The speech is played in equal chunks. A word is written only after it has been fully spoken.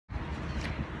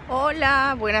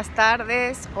Hola, buenas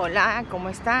tardes. Hola, ¿cómo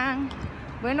están?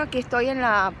 Bueno, aquí estoy en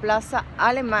la Plaza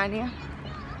Alemania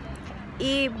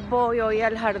y voy hoy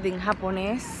al Jardín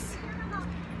Japonés,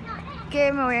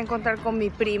 que me voy a encontrar con mi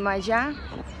prima allá.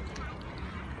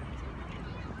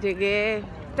 Llegué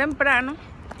temprano,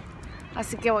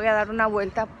 así que voy a dar una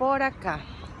vuelta por acá.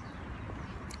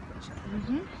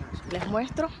 Les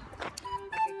muestro.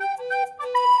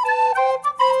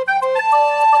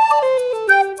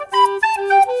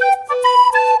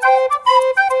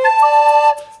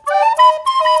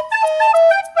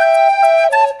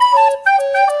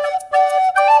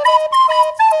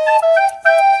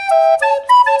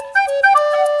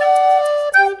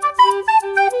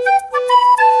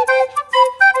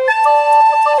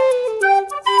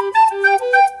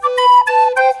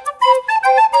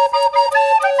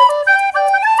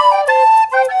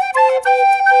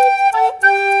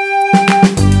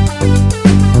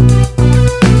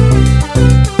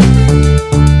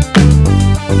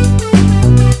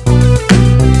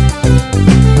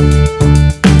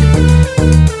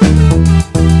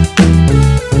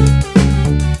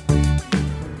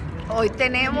 Hoy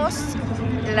tenemos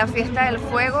la fiesta del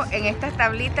fuego. En esta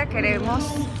tablita queremos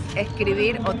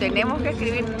escribir o tenemos que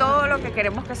escribir todo lo que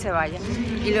queremos que se vaya.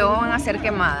 Y luego van a ser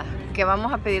quemadas. ¿Qué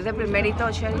vamos a pedir de primerito,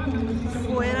 Shelly?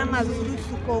 Fuera Maduro y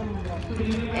su combo.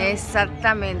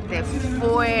 Exactamente,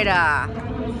 fuera.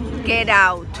 Get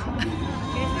out.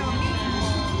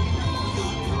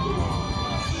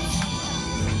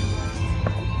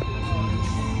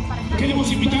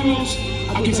 Queremos invitarlos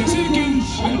a que se acerquen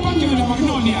al patio de la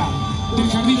Magnolia del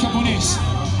Jardín Japonés.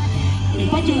 El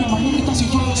patio de la Magnolia está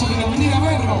situado sobre la avenida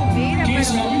Berro, que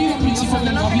es la avenida principal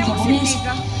del Jardín Japonés,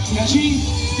 y allí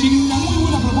tiene una muy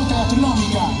buena propuesta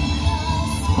gastronómica.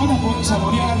 Van a poder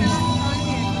saborear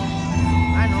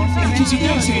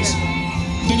exquisiteces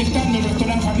del stand del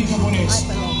restaurante Jardín Japonés.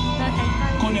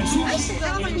 Con el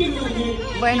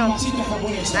bueno,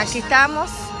 aquí estamos.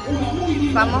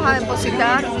 Vamos a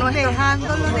depositar nuestro...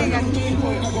 Dejándolo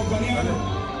negativo.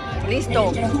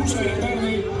 Listo.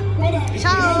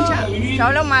 Chao.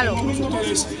 Chao lo malo.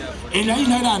 En la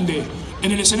Isla Grande,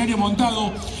 en el escenario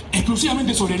montado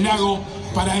exclusivamente sobre el lago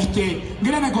para este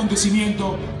gran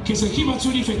acontecimiento que es el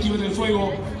Himatsuri Festival del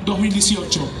Fuego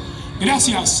 2018.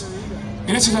 Gracias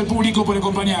al público por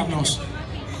acompañarnos.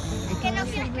 Que no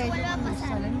quieres que vuelva a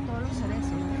pasar.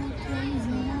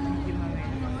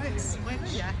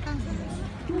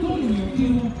 Todo lo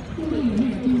negativo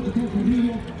que ha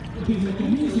ocurrido desde el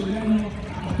comienzo del año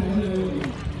hasta el día de hoy.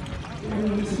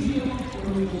 Lo recibido,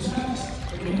 lo depositas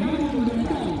en el área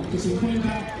fundamental que se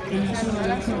encuentra en la zona de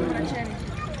la sala.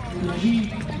 Y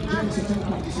allí vamos a estar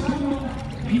participando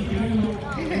y esperando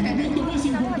el momento más importante.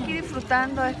 Estamos aquí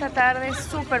disfrutando esta tarde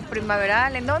súper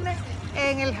primaveral. ¿En dónde?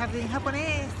 En el Jardín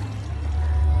Japonés.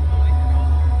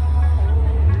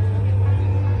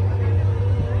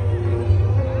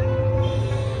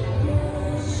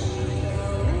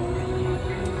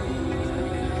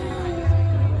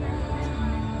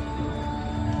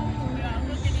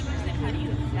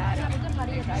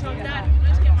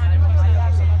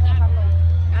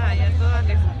 Ah, ya todo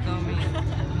les gustó mi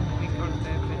corte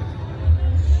de pelo.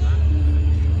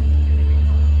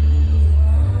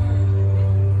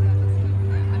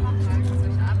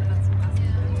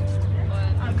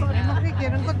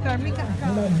 Quiero encontrar mi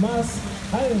cascada. Una vez más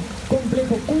al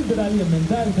complejo cultural y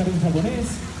ambiental Jardín Japonés.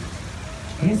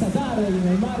 En esta tarde, en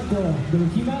el marco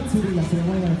del Himatsuri, la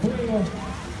ceremonia del fuego,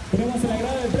 tenemos el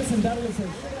agrado de presentarles el...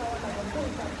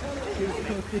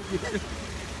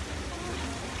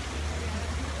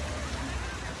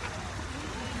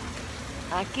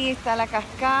 Aquí está la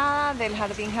cascada del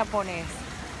Jardín Japonés.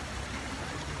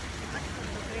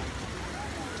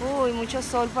 Uy, mucho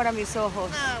sol para mis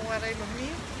ojos. Ah, guarda, y los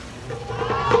míos.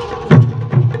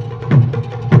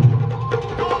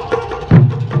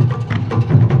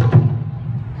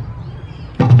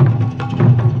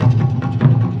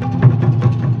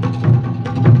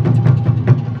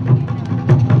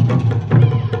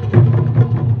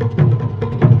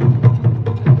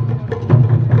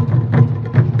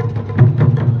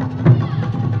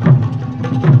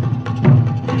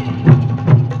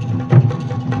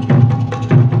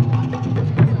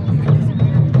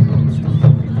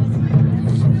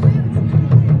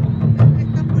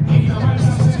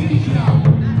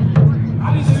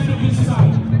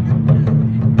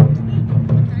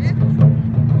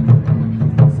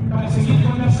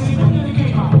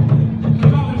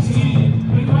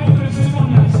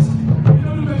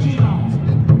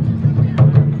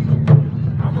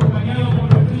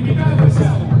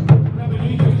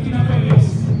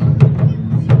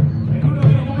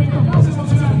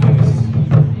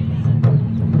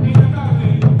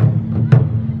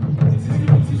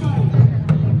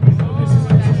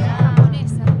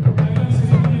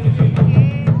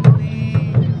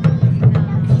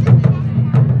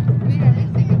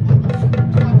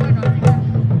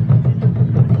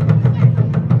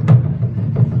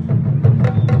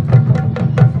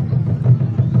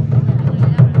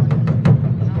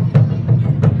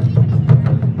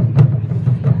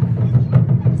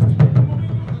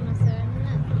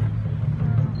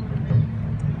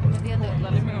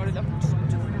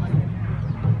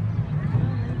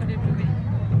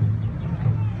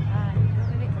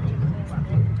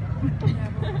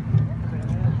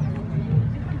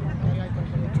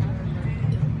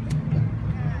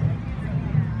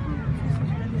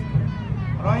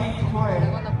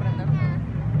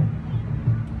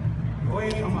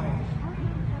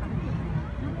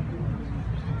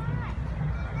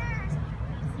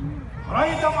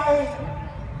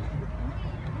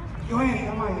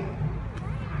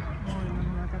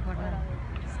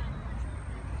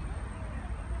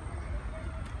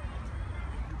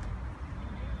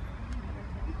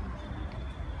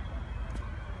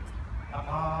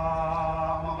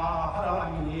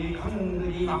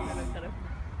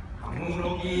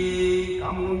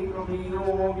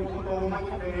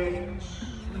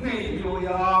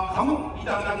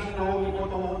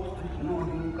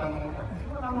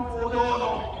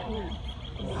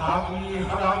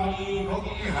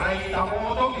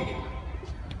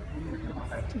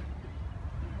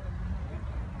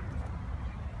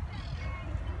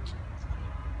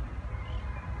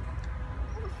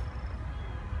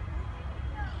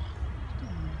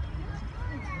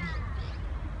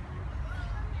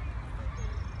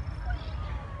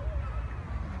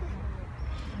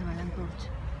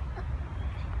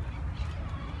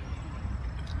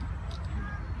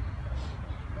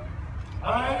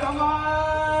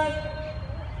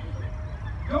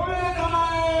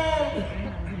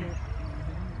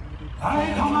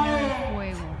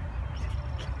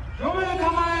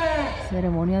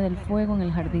 Ceremonia del fuego en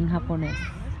el jardín japonés.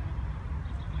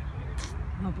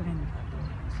 No prende.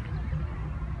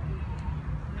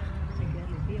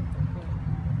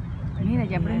 Mira,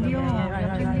 ya prendió,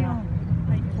 ya prendió.